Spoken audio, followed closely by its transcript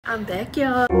I'm back,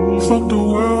 y'all. Fuck the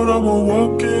world, I'ma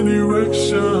walk in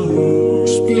erection.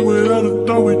 Split without a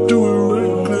thought, we do it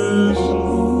reckless.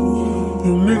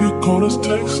 Your nigga called us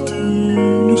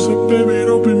texting. You said, baby,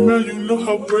 don't be mad, you know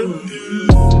how bread is.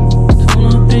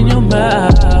 Don't open your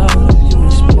mouth.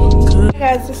 Hey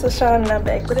guys, this is Shawn and I'm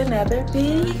back with another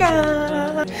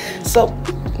video. So,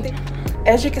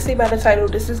 as you can see by the title,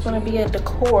 this is going to be a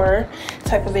decor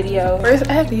type of video. First,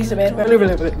 I have to use the bathroom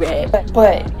really bad,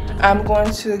 but I'm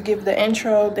going to give the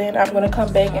intro, then I'm going to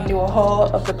come back and do a haul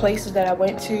of the places that I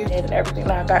went to and everything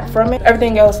that I got from it.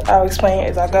 Everything else I'll explain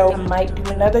as I go. I might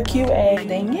do another QA,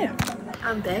 then yeah.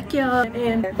 I'm back, y'all,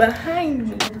 and behind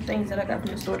me the things that I got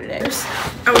from the store today. First,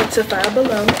 I went to Five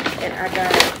Below and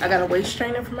I got a waist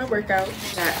trainer for my workout.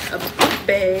 Got a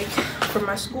bag for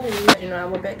my school. You know, I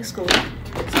went back to school.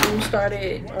 School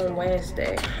started on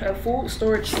Wednesday. A food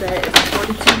storage set is a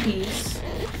 42-piece.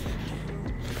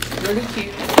 Really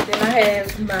cute. Then I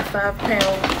have my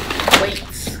 5-pound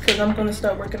weights because I'm going to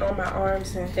start working on my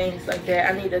arms and things like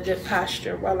that. I need a good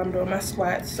posture while I'm doing my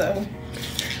squats, so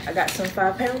I got some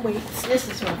 5-pound weights. This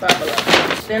is from Five Below.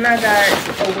 Then I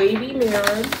got a wavy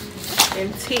mirror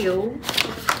in teal,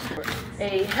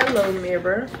 a hello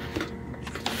mirror,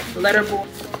 letterboard,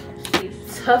 a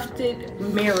tufted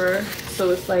mirror,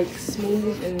 so it's like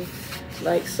smooth and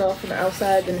like soft on the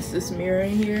outside. Then it's this mirror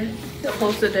in here. The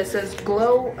poster that says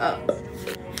glow up.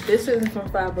 This isn't from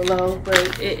Five Below,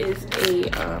 but it is a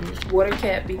water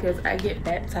cap because I get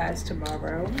baptized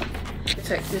tomorrow.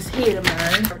 Protect this head of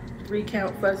mine.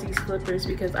 3-count fuzzy slippers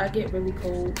because I get really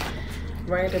cold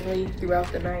randomly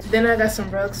throughout the night. Then I got some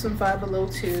rugs from Five Below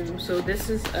too. So this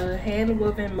is a hand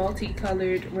woven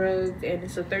multicolored rug and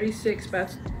it's a 36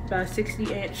 by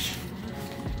 60 inch.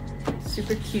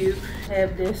 Super cute. I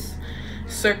have this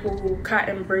circle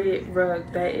cotton braided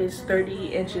rug that is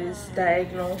 30 inches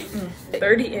diagonal,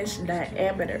 30-inch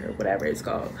diameter, whatever it's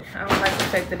called. I don't like the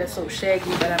fact that it's so shaggy,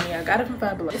 but I mean, I got it from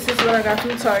Five Below. This is what I got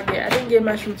from Target. I didn't get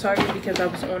much from Target because I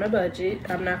was on a budget.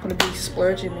 I'm not going to be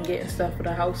splurging and getting stuff for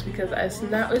the house because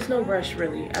it's no rush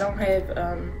really. I don't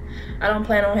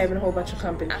plan on having a whole bunch of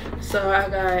company. So I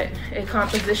got a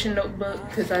composition notebook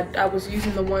because I was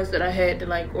using the ones that I had to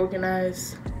like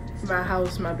organize my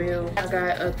house, my bill. I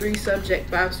got a 3-subject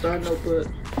 5-star notebook.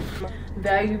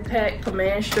 Value pack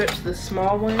command strips, the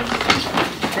small ones.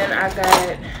 Then I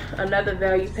got another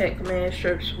value pack command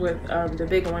strips with the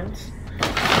big ones.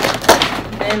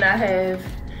 Then I have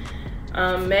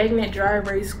magnet dry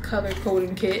erase color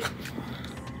coding kit.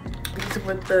 These are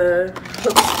with the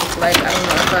hooks. Like, I don't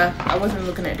know if I wasn't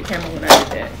looking at the camera when I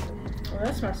did that. Well,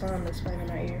 that's my song that's playing in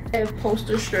my ear. I have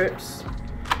poster strips.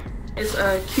 It's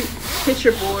a cute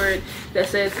picture board that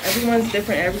says everyone's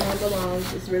different, everyone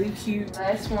belongs. It's really cute.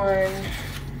 Last one,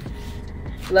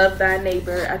 love thy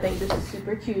neighbor. I think this is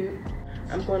super cute.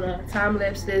 I'm gonna time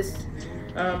lapse this,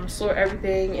 sort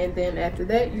everything, and then after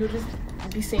that you'll just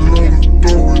be seeing it.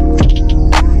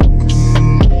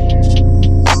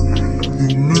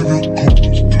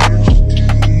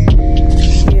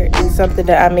 Here is something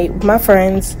that I made with my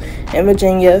friends in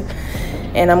Virginia,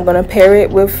 and I'm gonna pair it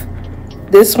with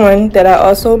this one that I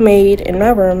also made in my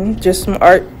room, just some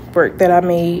artwork that I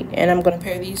made, and I'm gonna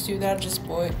pair these two that I just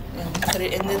bought and put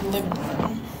it in the living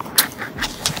room.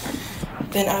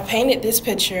 Then I painted this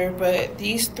picture, but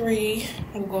these 3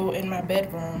 will go in my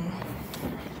bedroom.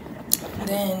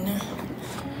 Then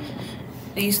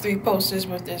these 3 posters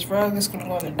with this rug is gonna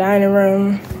go in the dining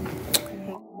room.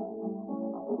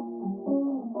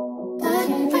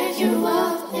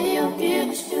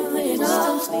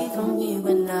 Speak on me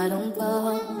when I don't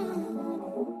blow.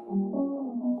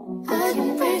 I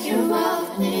can break you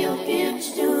off, and your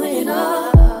bitch do it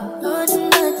all. No,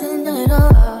 nothing at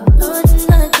all. No,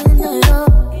 nothing at all.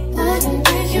 I can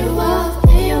break you off,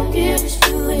 and your bitch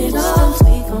do it all.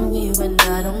 Speak on me when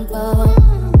I don't blow.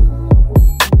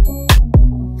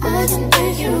 I can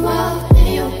break you off,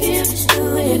 and your bitch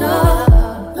do it all.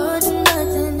 No,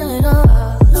 nothing at all.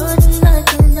 No,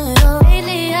 nothing at all.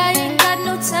 Lately I ain't got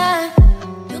no time.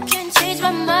 Change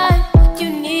my mind, what you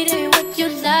need and what you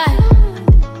like.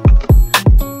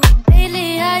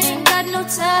 Lately I ain't got no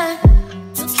time.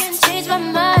 You can change my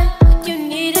mind, what you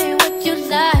need and what you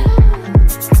like.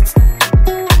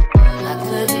 I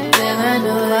could be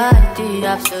paranoid, the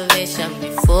observation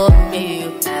before me. You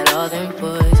had all them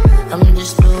boys, I'm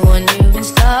just the one you've been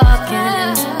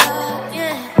stalking.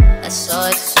 I saw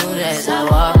it soon as I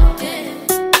walked in.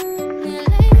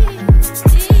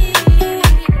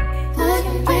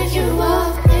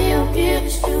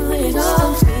 Do it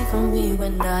all. Speak on me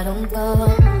when I don't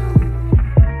blow.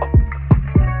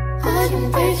 I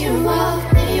can break you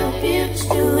off, and your bitch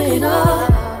do it all.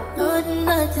 No,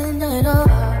 nothing at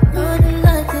all.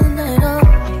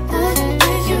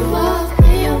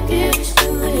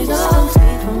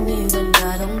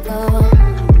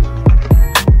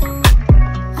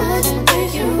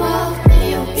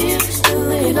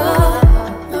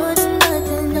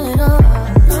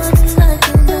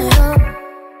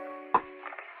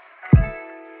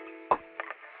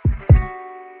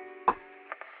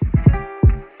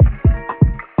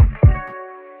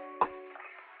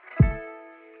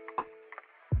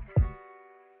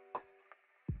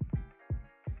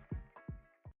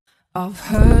 I've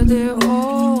heard it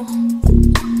all.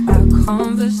 Our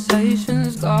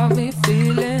conversations got me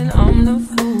feeling I'm the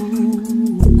fool.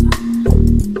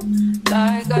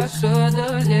 Like I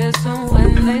should've listened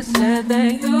when they said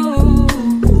that you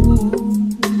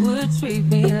would treat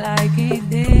me like he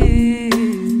did.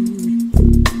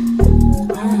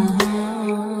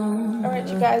 Alright,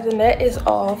 you guys, and that is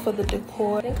all for the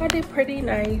decor. I think I did pretty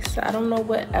nice. I don't know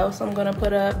what else I'm gonna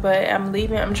put up, but I'm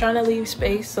trying to leave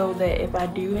space so that if I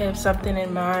do have something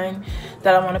in mind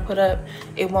that I want to put up,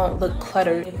 it won't look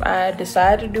cluttered. If I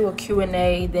decide to do a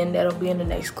Q&A, then that'll be in the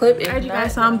next clip. Alright, you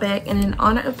guys, so I'm back, and in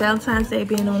honor of Valentine's Day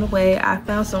being on the way, I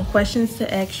found some questions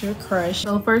to ask your crush.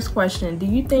 So first question, do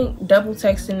you think double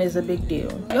texting is a big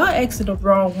deal? Y'all asking the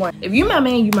wrong one. If you my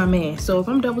man, you my man. So if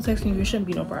I'm double texting you, it shouldn't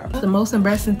be no problem. The most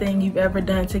embarrassing thing you've ever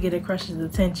done to get a crush's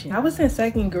attention. I was in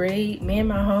 2nd grade, me and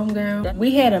my homegirl,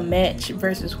 we had a match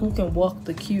versus who can walk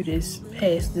the cutest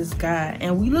past this guy,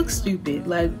 and we looked stupid.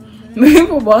 Like, we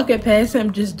were walking past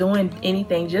him just doing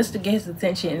anything just to get his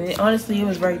attention, and honestly it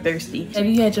was very thirsty. Have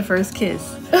you had your first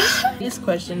kiss? This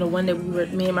question, the one that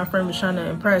me and my friend was trying to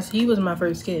impress, he was my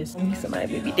first kiss. He's somebody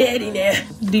baby daddy now.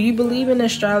 Do you believe in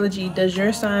astrology? Does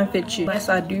your sign fit you? Yes,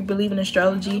 I do believe in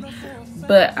astrology,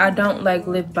 but I don't like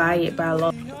live by it by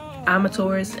law. I'm a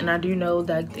Taurus, and I do know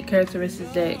that the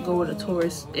characteristics that go with a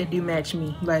Taurus, it do match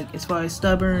me. Like as far as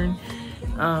stubborn,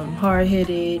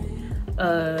 hard-headed,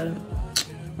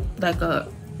 like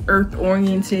a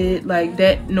earth-oriented, like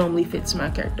that normally fits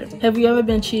my character. Have you ever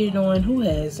been cheated on? Who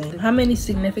hasn't? How many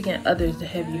significant others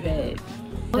have you had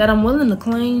that I'm willing to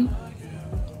claim?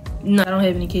 No, I don't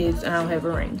have any kids and I don't have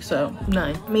a ring, so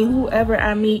none. I mean, whoever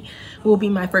I meet will be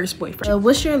my first boyfriend.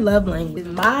 What's your love language?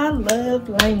 My love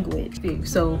language,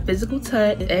 so physical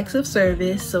touch, acts of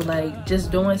service, so like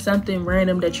just doing something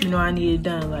random that you know I needed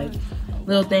done, like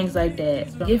little things like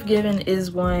that. Gift giving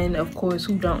is one, of course.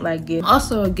 Who don't like gift?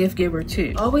 Also a gift giver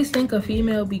too. Always think a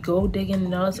female be gold digging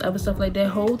and all this other stuff like that.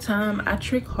 Whole time I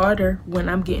trick harder when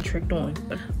I'm getting tricked on,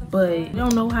 but I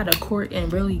don't know how to court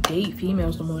and really date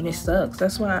females no more, and it sucks.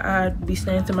 That's why I be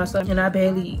saying to myself, and I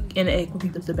barely interact with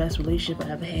people. The best relationship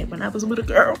I ever had when I was with a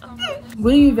girl.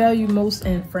 What do you value most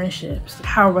in friendships?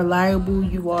 How reliable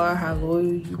you are, how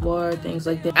loyal you are, things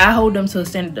like that. I hold them to a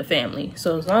standard of family,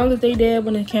 so as long as they there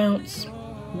when it counts,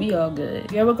 we all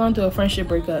good. You ever gone through a friendship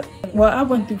breakup? Well, I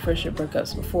went through friendship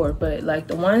breakups before, but like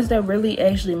the ones that really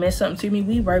actually meant something to me,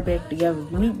 we right back together.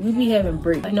 We be having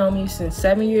breaks. You know me since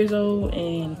 7 years old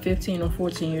and 15 or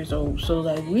 14 years old. So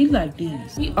like we like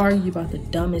these. We argue about the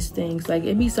dumbest things. Like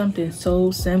it be something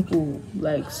so simple,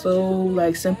 like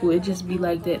simple. It just be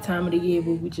like that time of the year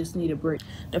where we just need a break.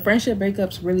 The friendship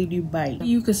breakups really do bite. What do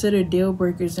you consider deal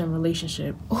breakers in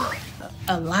relationship? Ooh,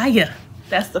 a liar.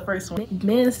 That's the first one.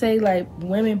 Men say like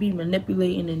women be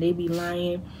manipulating and they be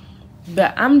lying,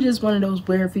 but I'm just one of those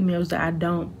weird females that I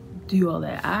don't do all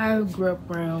that. I grew up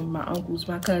around my uncles,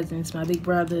 my cousins, my big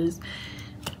brothers,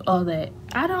 all that.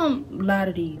 I don't lie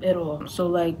to these at all. So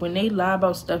like when they lie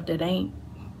about stuff that ain't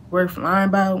worth lying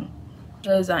about,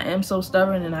 because I am so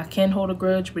stubborn and I can hold a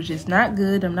grudge, which is not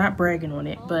good. I'm not bragging on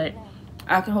it, but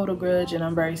I can hold a grudge and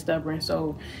I'm very stubborn.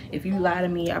 So if you lie to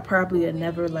me, I probably would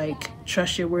never like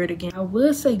trust your word again. I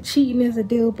would say cheating is a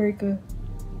deal breaker,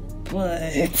 but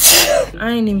I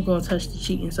ain't even gonna touch the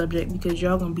cheating subject because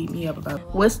y'all gonna beat me up about it.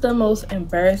 What's the most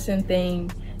embarrassing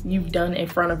thing you've done in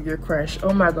front of your crush?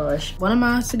 Oh my gosh, one of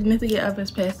my significant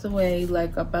others passed away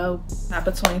like about top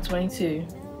of 2022,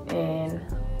 and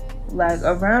like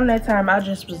around that time I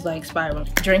just was like spiraling,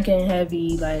 drinking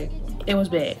heavy, like it was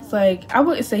bad. It's like I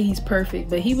wouldn't say he's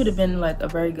perfect, but he would have been like a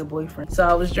very good boyfriend. So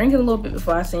I was drinking a little bit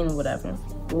before I seen him, whatever.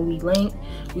 When we linked,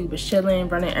 we was chilling,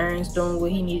 running errands, doing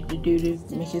what he needed to do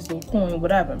to make his little coin,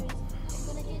 whatever.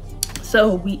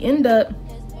 So we end up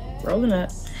rolling up,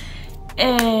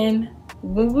 and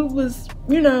when we was,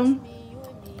 you know,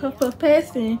 puff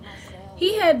passing,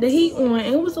 he had the heat on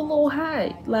and it was a little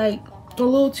hot, like a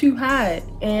little too hot,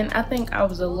 and I think I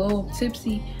was a little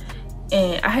tipsy.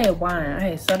 And I had wine. I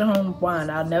had Sutter Home wine.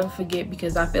 I'll never forget,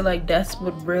 because I feel like that's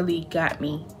what really got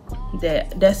me.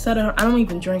 That Sutter Home, I don't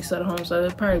even drink Sutter Home, so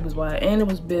it probably was why. And it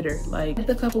was bitter. Like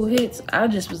after a couple of hits, I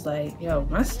just was like, yo,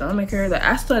 my stomach hurt. Like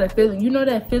I started feeling, you know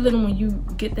that feeling when you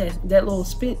get that little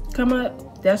spit come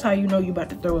up? That's how you know you about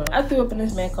to throw up. I threw up in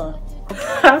this man's car.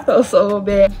 I felt so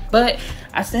bad, but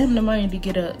I sent him the money to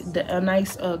get a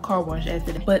nice car wash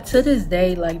after that. But to this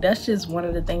day, like that's just one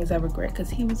of the things I regret, because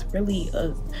he was really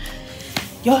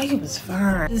y'all, he was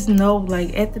fine. Just know,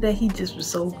 like after that, he just was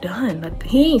so done. Like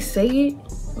he ain't say it.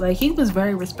 Like he was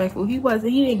very respectful. He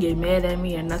didn't get mad at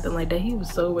me or nothing like that. He was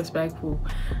so respectful.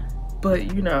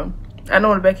 But you know, I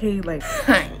know in the back here, like,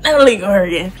 I ain't never gonna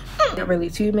hurt you. Not really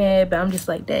too mad, but I'm just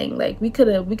like, dang, like we could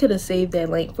have saved that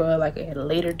link for like a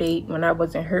later date when I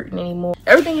wasn't hurting anymore.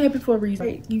 Everything happened for a reason.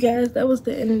 Right, you guys, that was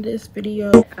the end of this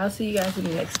video. I'll see you guys in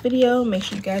the next video. Make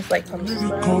sure you guys like, comment,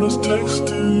 subscribe. Call us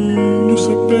texting. You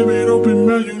said, baby, don't be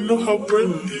mad. You know how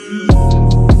Brent is.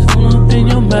 Don't open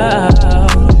your mouth.